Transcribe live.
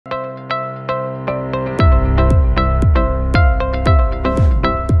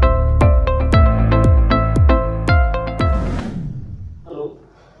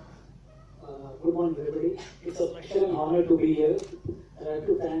to be here.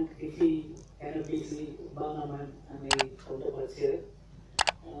 To thank Ifi, NFBC, Banaman, and my counterparts here.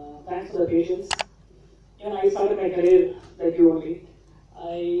 Thanks for the patience. I started my career like you only.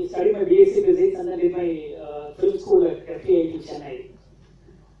 I studied my BSc Physics and then did my film school at FTIT Chennai.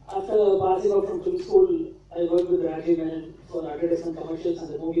 After passing out from film school, I worked with Rajiv Menon for advertisement commercials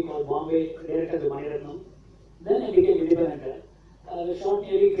and the movie called Bombay, directed by Maniratnam. Then I became independent. I shot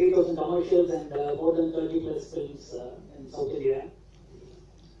nearly 3,000 commercials and more than 30 plus films in South India.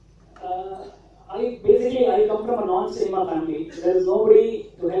 I come from a non-cinema family. There is nobody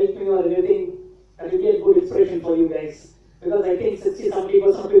to help me or anything that will be a good inspiration for you guys. Because I think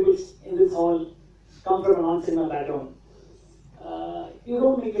 60-70% of people in this hall come from a non-cinema background. You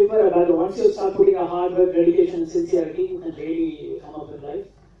don't need to prepare a background. Once you start putting a hard work, dedication, and sincerity, you can really come up in life.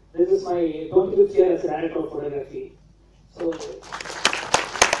 This is my 25th year as a director of photography. So,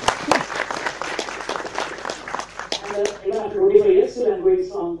 even after 25 years, still I'm going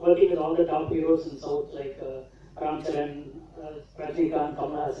strong, working with all the top heroes in South like Ram Charan, Rajnikant,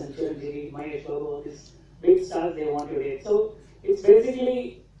 Kamala Hassan, Chiranjeevi, Mahesh Babu, all these big stars they want to date. So it's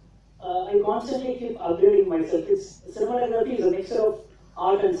basically, I constantly keep upgrading myself. Cinematography is a mixture of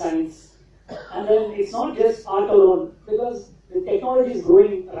art and science. And then it's not just art alone, because the technology is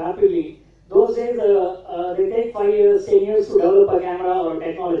growing rapidly. Those days, they take 5 years, 10 years to develop a camera or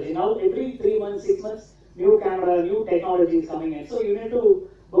technology. Now, every 3 months, 6 months, new camera, new technology is coming in. So you need to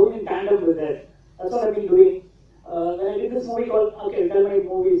go in tandem with that. That's what I've been doing. When I did this movie called, okay, tell my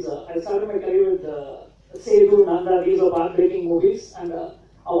movies, I started my career with Sedu, Nanda, these are path-breaking movies and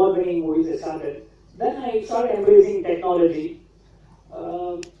award-winning movies I started. Then I started embracing technology,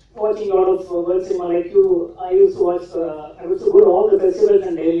 watching a lot of world cinema like you. I used to go to all the festivals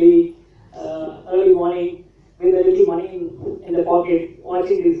in Delhi, early morning, with a little money in the pocket,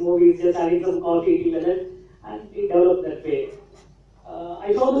 watching these movies, just having some coffee, tea, and it developed that way.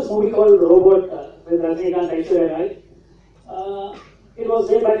 I saw this movie called Robot with Rajnikant, Aishwarya Rai. It was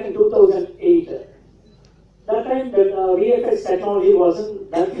way back in 2008. That time, the VFX technology wasn't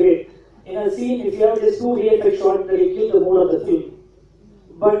that great. In a scene, if you have just 2 VFX shots, that will kill the mood of the film.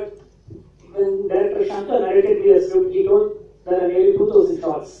 But when director Shankar narrated me the script, he told there are nearly 2,000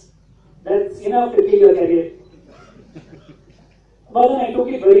 shots. That's enough to kill your career. But then I took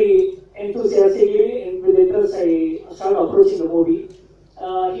it very enthusiastically, and with interest I started approaching the movie.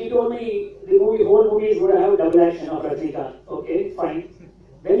 He told me the whole movie is going to have double action of Rajnikant. Okay, fine.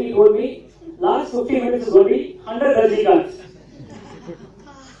 Then he told me, last 15 minutes is going to be 100 Rajnikant.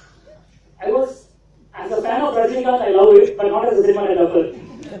 I was, as a fan of Rajnikant, I love it, but not as a cinematographer.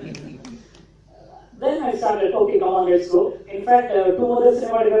 Then I started, okay, come on, let's go. In fact, 2 other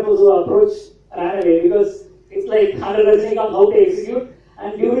cinematographers who approached ran away because it's like 100 Rajnikant, how to execute.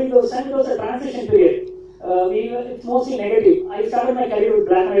 And during those times, it was a transition period. It's mostly negative. I started my career with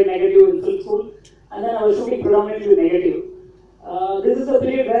black and white negative in film school, and then I was shooting predominantly with negative. This is the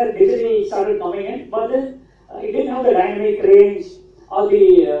period where digital started coming in, but then it didn't have the dynamic range or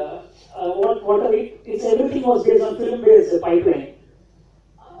the everything was based on film-based pipeline.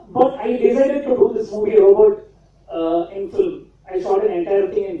 But I decided to do this movie Robot in film. I shot an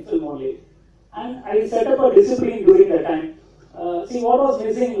entire thing in film only, and I set up a discipline during that time. See, what was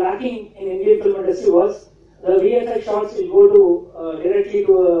missing, lacking in Indian film industry was the VFX shots will go to directly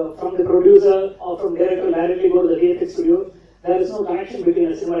to from the producer or from director directly go to the VFX studio. There is no connection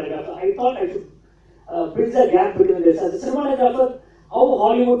between a cinematographer. I thought I should bridge the gap between this. As a cinematographer, how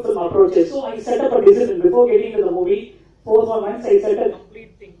Hollywood film approaches. So I set up a discipline before getting to the movie. 4 months I set a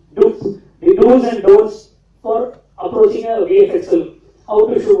complete thing. The do's and don'ts for approaching a VFX film. How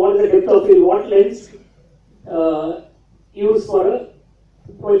to shoot, what is the depth of field, what lens use for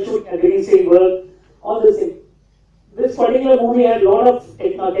shooting a green screen work, all this thing. This particular movie had a lot of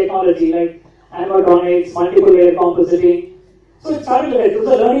technology like animatronics, multiple layer compositing. So it started like that. It was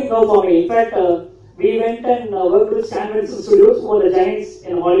a learning curve for me. In fact, we went and worked with Stan Winston Studios, who are the giants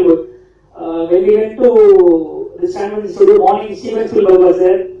in Hollywood. When we went to the Stan Winston Studio, morning Steven Spielberg was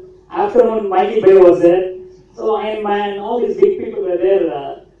there, afternoon Mikey Bay was there. So Iron Man, all these big people were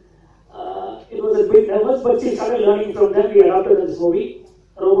there. It was a bit nervous, but we started learning from them. We adopted this movie.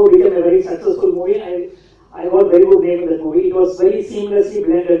 Robo became a very successful movie. I got very good name in that movie. It was very seamlessly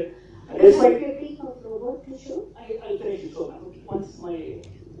blended. Despite of Robo to show? I'll finish it so once my.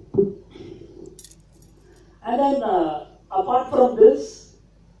 And then apart from this,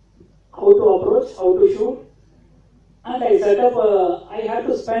 how to approach, how to shoot, and I set up. I had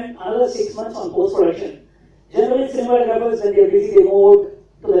to spend another 6 months on post production. Generally, cinematographers when they are busy, they move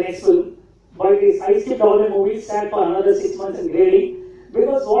to the next film. But I skipped all the movies, sat for another 6 months in grading,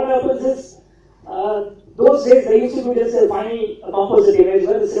 because what happens is Those days they used to do just a final composite image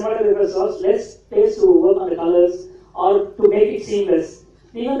where the cinematographers lost less space to work on the colors or to make it seamless.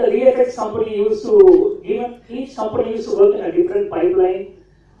 Even the VFX company used to, even each company used to work in a different pipeline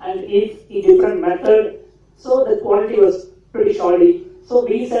and in different method, so the quality was pretty shoddy. So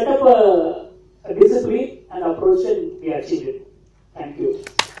we set up a discipline and approach and we achieved it. Thank you.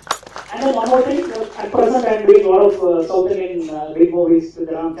 And then one more thing, at present I am doing a lot of South Indian big movies with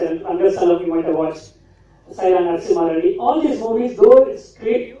Ram Charan. Under Salam you might have watched, Saila Narasimha Reddy. All these movies, though it's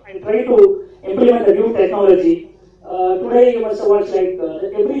creative, I try to implement the new technology. Today you must have watched like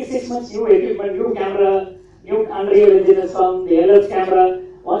every 6 months new equipment, new camera, new Unreal Engine is from the LF camera.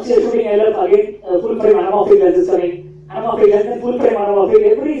 Once you are shooting LF, again full frame anamorphic lens is coming. Anamorphic lens and full frame anamorphic.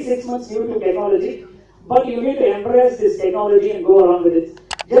 Every 6 months new technology. But you need to embrace this technology and go along with it.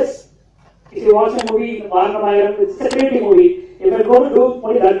 Just if you watch a movie, Varnamayaram, it's a creative movie. If I'm going to do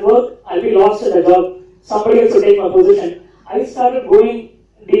only that work, I'll be lost in the job. Somebody else will take my position. I started going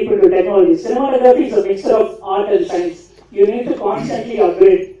deep into technology. Cinematography is a mixture of art and science. You need to constantly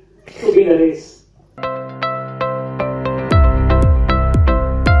upgrade to be in the race.